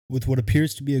With what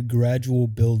appears to be a gradual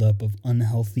buildup of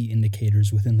unhealthy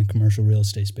indicators within the commercial real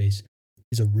estate space,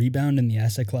 is a rebound in the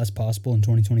asset class possible in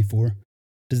 2024?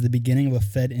 Does the beginning of a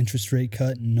Fed interest rate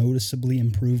cut noticeably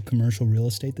improve commercial real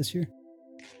estate this year?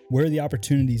 Where are the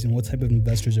opportunities and what type of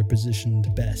investors are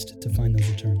positioned best to find those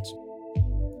returns?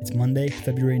 It's Monday,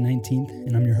 February 19th,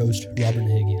 and I'm your host, Robert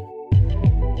Nahagian.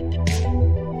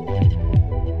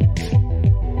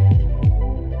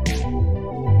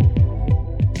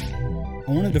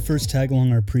 I wanted to first tag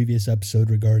along our previous episode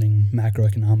regarding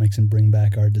macroeconomics and bring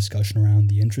back our discussion around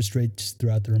the interest rates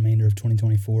throughout the remainder of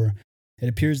 2024. It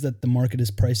appears that the market is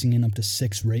pricing in up to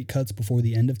 6 rate cuts before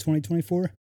the end of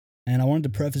 2024. And I wanted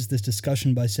to preface this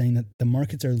discussion by saying that the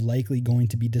markets are likely going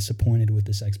to be disappointed with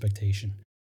this expectation.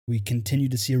 We continue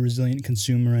to see a resilient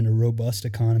consumer and a robust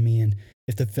economy, and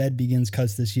if the Fed begins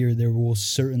cuts this year, there will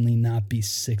certainly not be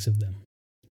 6 of them.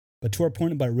 But to our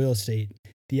point about real estate,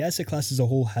 the asset class as a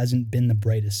whole hasn't been the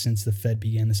brightest since the Fed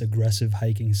began this aggressive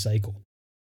hiking cycle.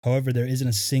 However, there isn't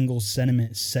a single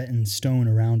sentiment set in stone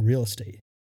around real estate.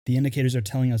 The indicators are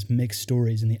telling us mixed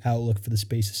stories, and the outlook for the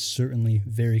space is certainly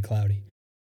very cloudy.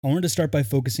 I wanted to start by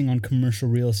focusing on commercial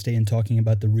real estate and talking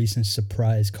about the recent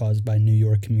surprise caused by New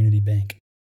York Community Bank.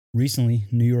 Recently,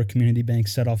 New York Community Bank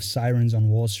set off sirens on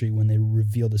Wall Street when they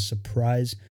revealed a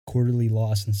surprise quarterly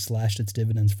loss and slashed its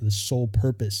dividends for the sole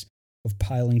purpose of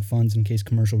piling funds in case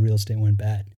commercial real estate went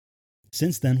bad.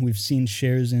 Since then, we've seen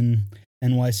shares in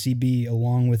NYCB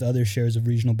along with other shares of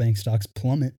regional bank stocks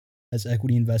plummet as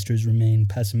equity investors remain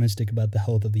pessimistic about the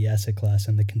health of the asset class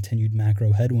and the continued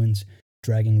macro headwinds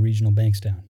dragging regional banks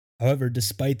down. However,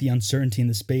 despite the uncertainty in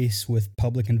the space with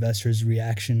public investors'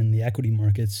 reaction in the equity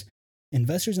markets,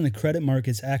 investors in the credit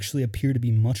markets actually appear to be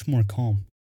much more calm.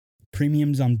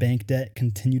 Premiums on bank debt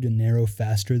continue to narrow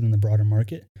faster than the broader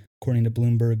market. According to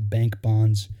Bloomberg, bank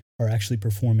bonds are actually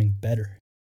performing better.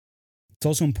 It's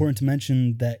also important to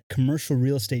mention that commercial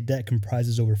real estate debt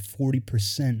comprises over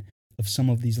 40% of some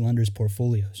of these lenders'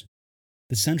 portfolios.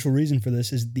 The central reason for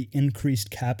this is the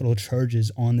increased capital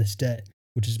charges on this debt,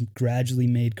 which has gradually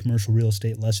made commercial real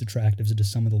estate less attractive to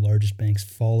some of the largest banks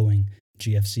following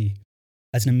GFC.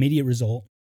 As an immediate result,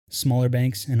 smaller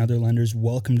banks and other lenders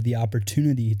welcomed the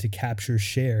opportunity to capture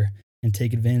share and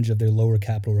take advantage of their lower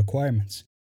capital requirements.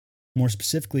 More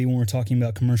specifically, when we're talking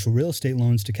about commercial real estate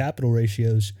loans to capital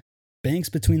ratios, banks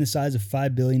between the size of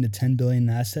 $5 billion to $10 billion in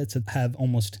assets have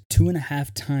almost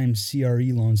 2.5 times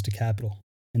CRE loans to capital,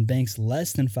 and banks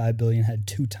less than $5 billion had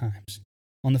 2 times.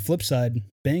 On the flip side,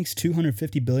 banks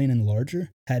 $250 billion and larger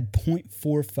had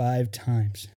 0.45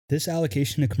 times. This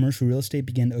allocation to commercial real estate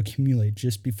began to accumulate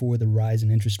just before the rise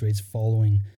in interest rates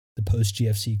following the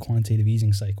post-GFC quantitative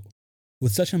easing cycle.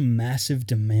 With such a massive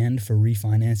demand for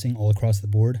refinancing all across the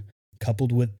board,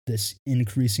 coupled with this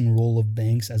increasing role of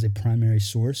banks as a primary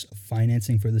source of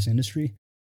financing for this industry,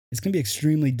 it's going to be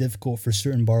extremely difficult for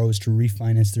certain borrowers to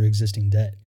refinance their existing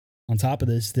debt. On top of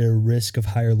this, their risk of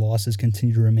higher losses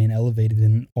continue to remain elevated in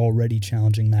an already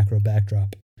challenging macro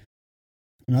backdrop.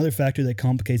 Another factor that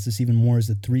complicates this even more is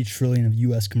the $3 trillion of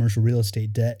U.S. commercial real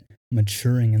estate debt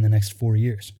maturing in the next 4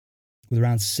 years, with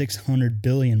around $600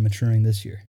 billion maturing this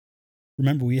year.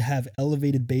 Remember, we have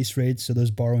elevated base rates, so those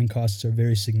borrowing costs are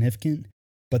very significant,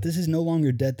 but this is no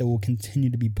longer debt that will continue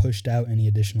to be pushed out any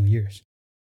additional years.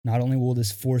 Not only will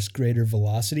this force greater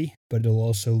velocity, but it'll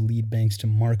also lead banks to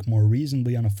mark more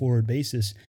reasonably on a forward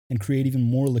basis and create even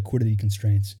more liquidity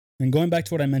constraints. And going back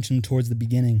to what I mentioned towards the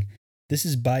beginning, this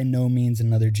is by no means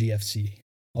another GFC.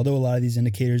 Although a lot of these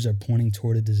indicators are pointing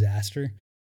toward a disaster,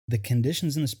 the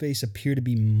conditions in the space appear to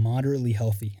be moderately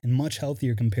healthy and much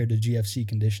healthier compared to GFC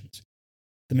conditions.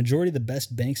 The majority of the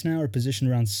best banks now are positioned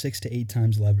around 6 to 8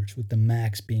 times leverage, with the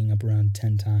max being up around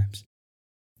 10 times.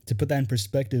 To put that in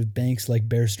perspective, banks like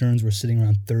Bear Stearns were sitting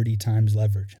around 30 times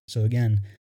leverage. So again,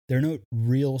 there are no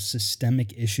real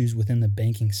systemic issues within the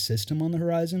banking system on the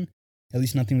horizon, at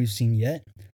least nothing we've seen yet.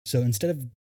 So instead of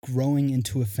growing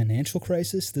into a financial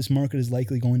crisis, this market is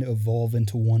likely going to evolve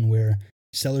into one where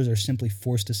sellers are simply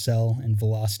forced to sell and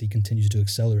velocity continues to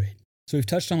accelerate. So we've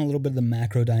touched on a little bit of the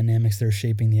macro dynamics that are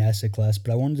shaping the asset class,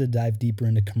 but I wanted to dive deeper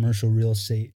into commercial real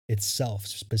estate itself,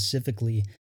 specifically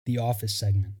the office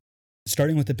segment.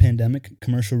 Starting with the pandemic,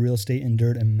 commercial real estate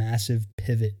endured a massive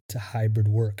pivot to hybrid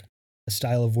work, a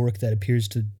style of work that appears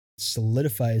to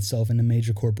solidify itself into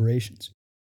major corporations.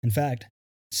 In fact,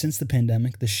 since the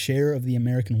pandemic, the share of the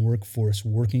American workforce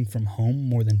working from home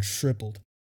more than tripled,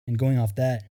 and going off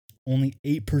that, only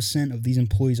 8% of these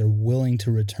employees are willing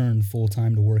to return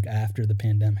full-time to work after the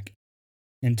pandemic.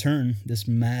 In turn, this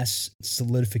mass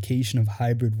solidification of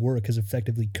hybrid work has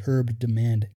effectively curbed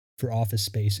demand for office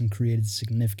space and created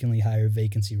significantly higher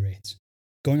vacancy rates.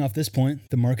 Going off this point,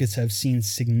 the markets have seen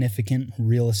significant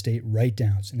real estate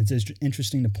write-downs, and it's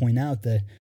interesting to point out that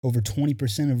over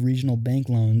 20% of regional bank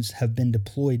loans have been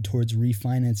deployed towards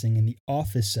refinancing in the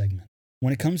office segment.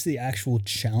 When it comes to the actual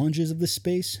challenges of the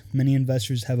space, many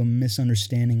investors have a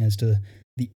misunderstanding as to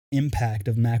the impact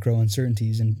of macro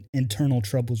uncertainties and internal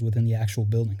troubles within the actual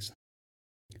buildings.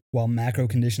 While macro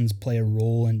conditions play a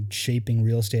role in shaping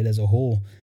real estate as a whole,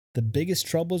 the biggest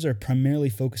troubles are primarily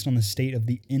focused on the state of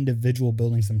the individual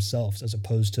buildings themselves, as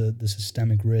opposed to the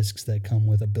systemic risks that come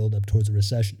with a buildup towards a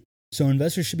recession. So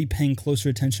investors should be paying closer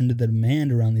attention to the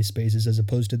demand around these spaces as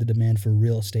opposed to the demand for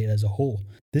real estate as a whole.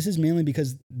 This is mainly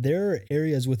because there are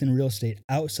areas within real estate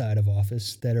outside of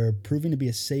office that are proving to be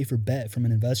a safer bet from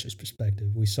an investor's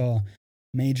perspective. We saw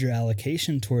major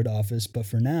allocation toward office, but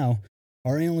for now,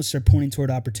 our analysts are pointing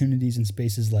toward opportunities in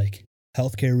spaces like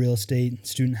healthcare real estate,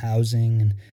 student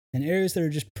housing, and areas that are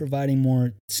just providing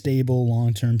more stable,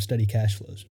 long-term, steady cash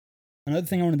flows. Another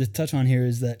thing I wanted to touch on here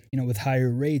is that, with higher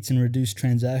rates and reduced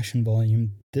transaction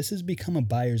volume, this has become a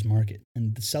buyer's market,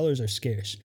 and the sellers are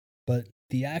scarce. But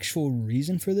the actual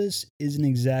reason for this isn't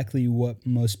exactly what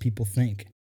most people think.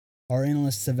 Our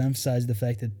analysts have emphasized the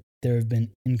fact that there have been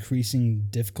increasing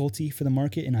difficulty for the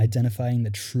market in identifying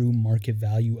the true market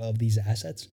value of these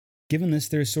assets. Given this,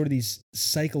 there's sort of these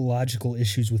psychological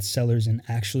issues with sellers in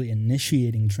actually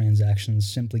initiating transactions,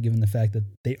 simply given the fact that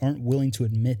they aren't willing to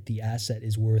admit the asset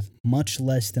is worth much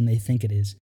less than they think it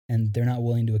is, and they're not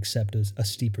willing to accept a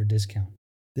steeper discount.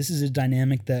 This is a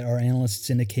dynamic that our analysts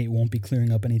indicate won't be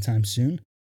clearing up anytime soon,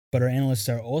 but our analysts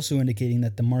are also indicating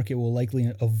that the market will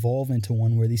likely evolve into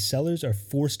one where these sellers are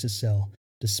forced to sell,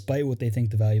 despite what they think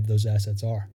the value of those assets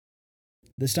are.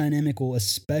 This dynamic will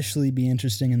especially be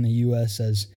interesting in the US,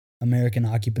 as American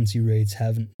occupancy rates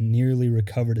haven't nearly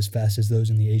recovered as fast as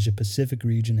those in the Asia-Pacific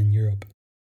region and Europe.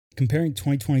 Comparing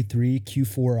 2023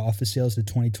 Q4 office sales to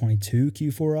 2022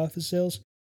 Q4 office sales,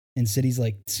 in cities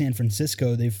like San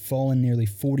Francisco, they've fallen nearly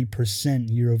 40%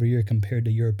 year over year compared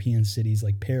to European cities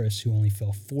like Paris, who only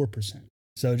fell 4%.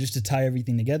 So just to tie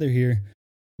everything together here,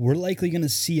 we're likely going to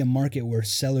see a market where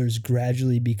sellers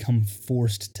gradually become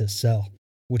forced to sell,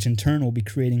 which in turn will be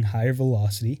creating higher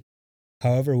velocity.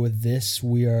 However, with this,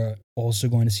 we are also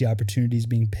going to see opportunities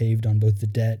being paved on both the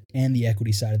debt and the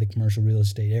equity side of the commercial real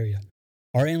estate area.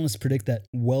 Our analysts predict that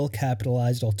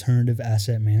well-capitalized alternative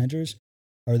asset managers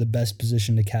are the best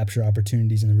positioned to capture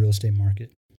opportunities in the real estate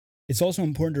market. It's also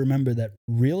important to remember that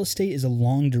real estate is a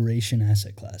long-duration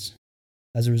asset class.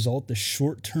 As a result, the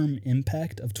short-term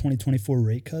impact of 2024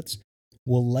 rate cuts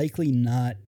will likely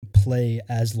not play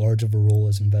as large of a role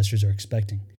as investors are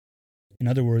expecting. In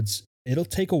other words, it'll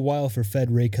take a while for Fed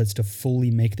rate cuts to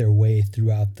fully make their way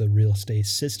throughout the real estate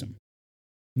system.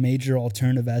 Major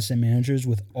alternative asset managers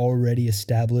with already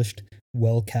established,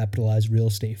 well-capitalized real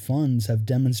estate funds have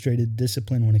demonstrated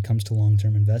discipline when it comes to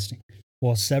long-term investing.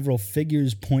 While several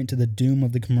figures point to the doom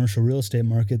of the commercial real estate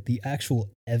market, the actual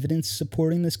evidence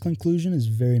supporting this conclusion is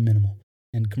very minimal,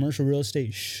 and commercial real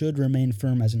estate should remain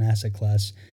firm as an asset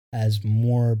class as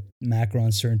more macro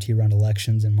uncertainty around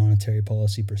elections and monetary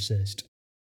policy persist.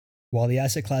 While the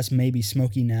asset class may be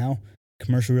smoky now,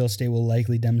 commercial real estate will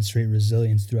likely demonstrate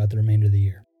resilience throughout the remainder of the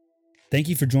year. Thank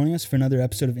you for joining us for another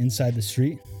episode of Inside the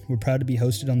Street. We're proud to be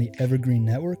hosted on the Evergreen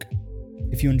Network.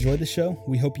 If you enjoyed the show,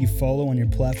 we hope you follow on your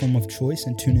platform of choice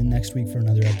and tune in next week for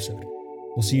another episode.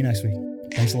 We'll see you next week.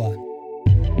 Thanks a lot.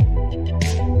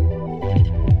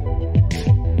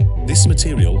 This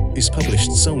material is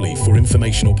published solely for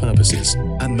informational purposes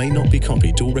and may not be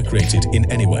copied or recreated in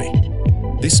any way.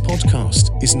 This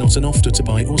podcast is not an offer to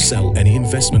buy or sell any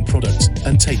investment product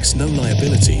and takes no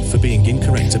liability for being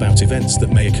incorrect about events that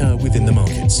may occur within the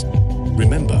markets.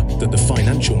 Remember that the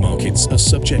financial markets are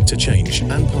subject to change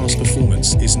and past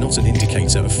performance is not an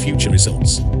indicator of future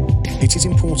results. It is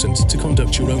important to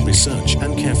conduct your own research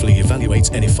and carefully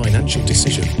evaluate any financial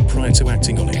decision prior to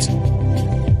acting on it.